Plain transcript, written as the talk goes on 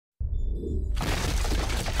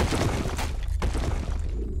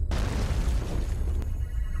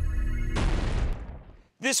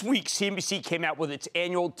This week, CNBC came out with its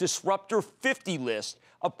annual Disruptor 50 list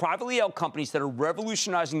of privately held companies that are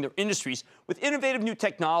revolutionizing their industries with innovative new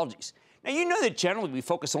technologies. Now, you know that generally we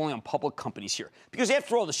focus only on public companies here, because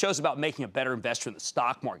after all, the show's about making a better investor in the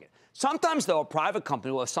stock market. Sometimes, though, a private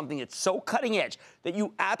company will have something that's so cutting edge that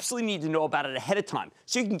you absolutely need to know about it ahead of time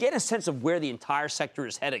so you can get a sense of where the entire sector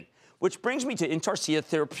is heading. Which brings me to Intarcia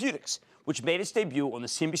Therapeutics, which made its debut on the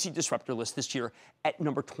CNBC Disruptor list this year at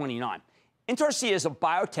number 29. Intarcia is a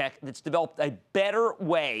biotech that's developed a better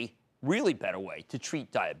way, really better way, to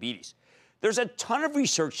treat diabetes. There's a ton of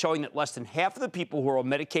research showing that less than half of the people who are on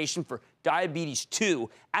medication for diabetes 2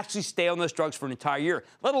 actually stay on those drugs for an entire year,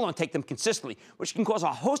 let alone take them consistently, which can cause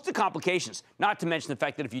a host of complications, not to mention the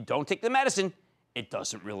fact that if you don't take the medicine, it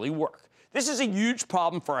doesn't really work. This is a huge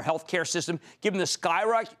problem for our healthcare system, given the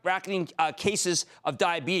skyrocketing cases of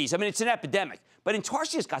diabetes. I mean, it's an epidemic. But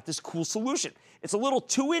Intarcia's got this cool solution. It's a little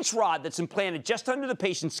 2-inch rod that's implanted just under the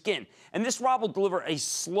patient's skin. And this rod will deliver a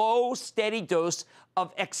slow, steady dose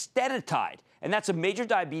of exenatide. And that's a major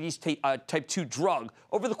diabetes type 2 drug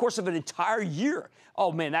over the course of an entire year.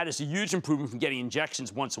 Oh, man, that is a huge improvement from getting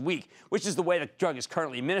injections once a week, which is the way the drug is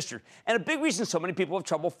currently administered. And a big reason so many people have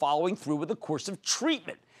trouble following through with the course of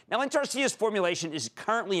treatment. Now, Intarcia's formulation is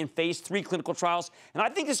currently in phase 3 clinical trials, and I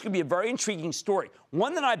think this could be a very intriguing story,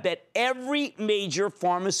 one that I bet every major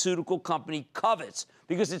pharmaceutical company covets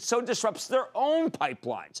because it so disrupts their own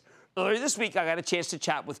pipelines. Earlier this week, I got a chance to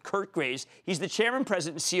chat with Kurt Graves. He's the chairman,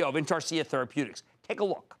 president, and CEO of Intarcia Therapeutics. Take a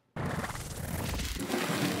look.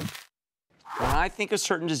 When I think of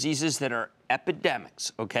certain diseases that are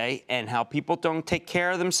epidemics, okay, and how people don't take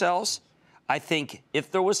care of themselves, I think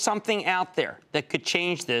if there was something out there that could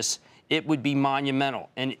change this, it would be monumental,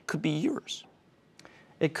 and it could be yours.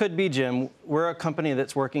 It could be, Jim. We're a company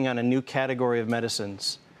that's working on a new category of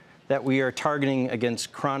medicines that we are targeting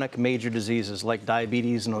against chronic major diseases like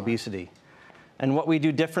diabetes and obesity. And what we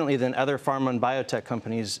do differently than other pharma and biotech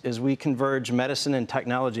companies is we converge medicine and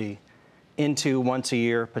technology into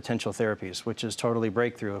once-a-year potential therapies, which is totally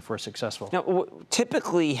breakthrough if we're successful. Now,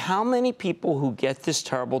 typically, how many people who get this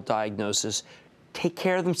terrible diagnosis take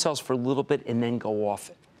care of themselves for a little bit and then go off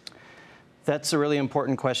it? That's a really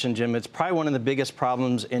important question, Jim. It's probably one of the biggest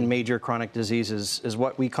problems in major chronic diseases is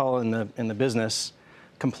what we call in the business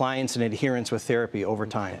compliance and adherence with therapy over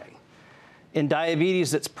time. Okay. In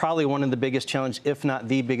diabetes, it's probably one of the biggest challenges, if not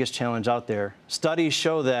the biggest challenge out there. Studies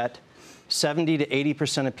show that 70 to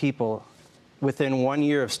 80% of people within 1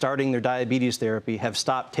 year of starting their diabetes therapy have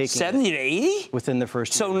stopped taking 70 to 80? Within the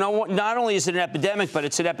first year. So not only is it an epidemic, but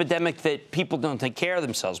it's an epidemic that people don't take care of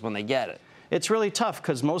themselves when they get it. It's really tough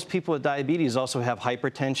because most people with diabetes also have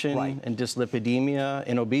hypertension and dyslipidemia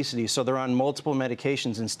and obesity. So they're on multiple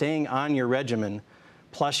medications, and staying on your regimen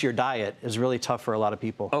plus your diet is really tough for a lot of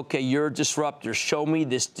people. Okay, you're a disruptor. Show me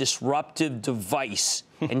this disruptive device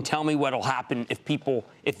and tell me what'll happen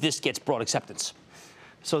if this gets broad acceptance.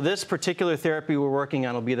 So this particular therapy we're working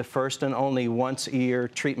on will be the first and only once-a-year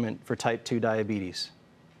treatment for type 2 diabetes.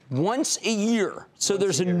 Once a year. So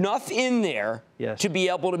there's enough in there to be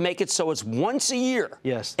able to make it so it's once a year.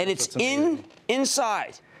 Yes. And it's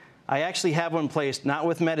inside. I actually have one placed, not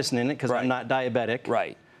with medicine in it because I'm not diabetic.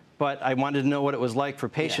 Right. But I wanted to know what it was like for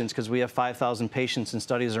patients because we have 5,000 patients in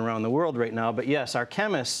studies around the world right now. But yes, our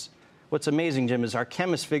chemists, what's amazing, Jim, is our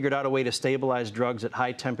chemists figured out a way to stabilize drugs at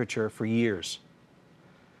high temperature for years,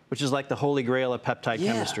 which is like the holy grail of peptide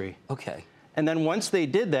chemistry. Okay. And then once they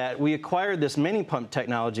did that, we acquired this mini pump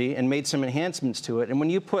technology and made some enhancements to it. And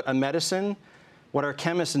when you put a medicine, what our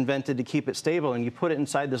chemists invented to keep it stable, and you put it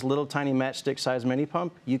inside this little tiny matchstick-sized mini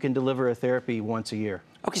pump, you can deliver a therapy once a year.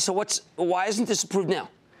 Okay, so why isn't this approved now?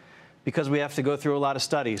 Because we have to go through a lot of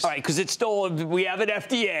studies. All right, because it's still, we have an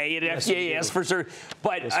FDA, and FDA asks for certain,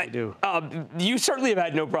 but yes, we do. You certainly have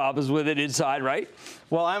had no problems with it inside, right?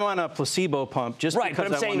 Well, I'm on a placebo pump just because but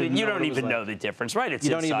I'm saying that you don't even know like. the difference, right? It's you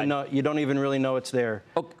don't even know. You don't even really know it's there.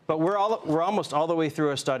 Okay. But we're almost all the way through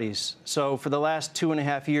our studies. So for the last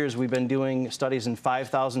 2.5 years, we've been doing studies in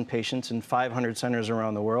 5,000 patients in 500 centers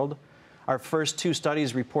around the world. Our first 2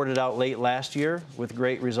 studies reported out late last year with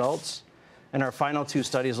great results. And our final 2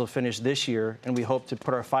 studies will finish this year, and we hope to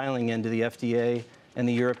put our filing into the FDA and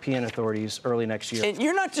the European authorities early next year. And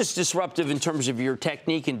you're not just disruptive in terms of your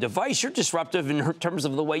technique and device, you're disruptive in terms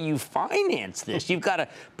of the way you finance this. You've got a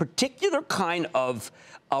particular kind of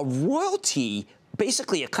a royalty,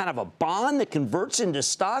 basically a kind of a bond that converts into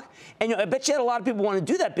stock. And I bet you had a lot of people want to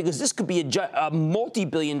do that because this could be a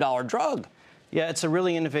multi-billion-dollar drug. Yeah, it's a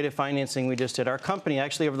really innovative financing we just did. Our company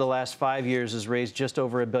actually over the last 5 years has raised just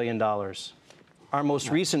over $1 billion. Our most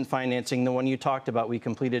recent financing, the one you talked about, we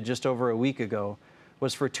completed just over a week ago,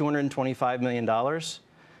 was for $225 million.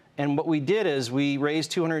 And what we did is we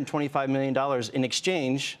raised $225 million in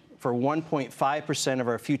exchange for 1.5% of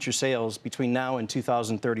our future sales between now and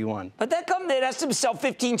 2031. But that company has to sell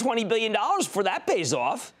 $15, $20 billion before that pays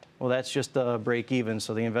off. Well, that's just a break even,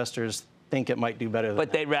 so the investors think it might do better than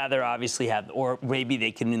But they'd rather obviously have, or maybe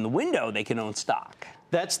they can, in the window, they can own stock.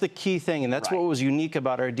 That's the key thing, and that's what was unique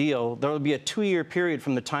about our deal. There will be a 2-year period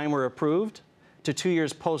from the time we're approved to 2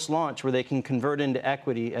 years post-launch where they can convert into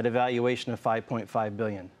equity at a valuation of $5.5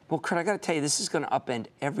 billion. Well, Kurt, I got to tell you, this is going to upend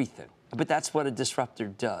everything. But that's what a disruptor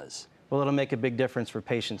does. Well, it'll make a big difference for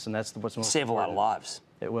patients, and that's what's most Save important. a lot of lives.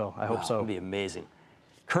 It will. I hope so. It'll be amazing.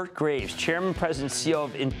 Kurt Graves, Chairman, President, CEO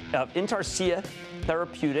of Intarcia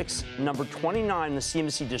Therapeutics, number 29 in the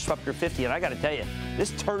CNBC Disruptor 50. And I got to tell you,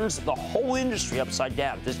 this turns the whole industry upside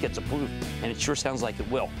down if this gets approved, and it sure sounds like it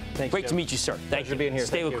will. Thanks, Great Jim. to meet you, sir. Thanks for being here.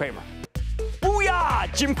 Stay Thank with you. Cramer.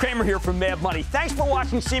 Booyah! Jim Cramer here from Mad Money. Thanks for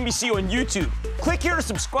watching CNBC on YouTube. Click here to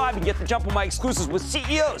subscribe and get the jump on my exclusives with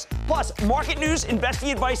CEOs, plus market news,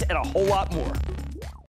 investing advice, and a whole lot more.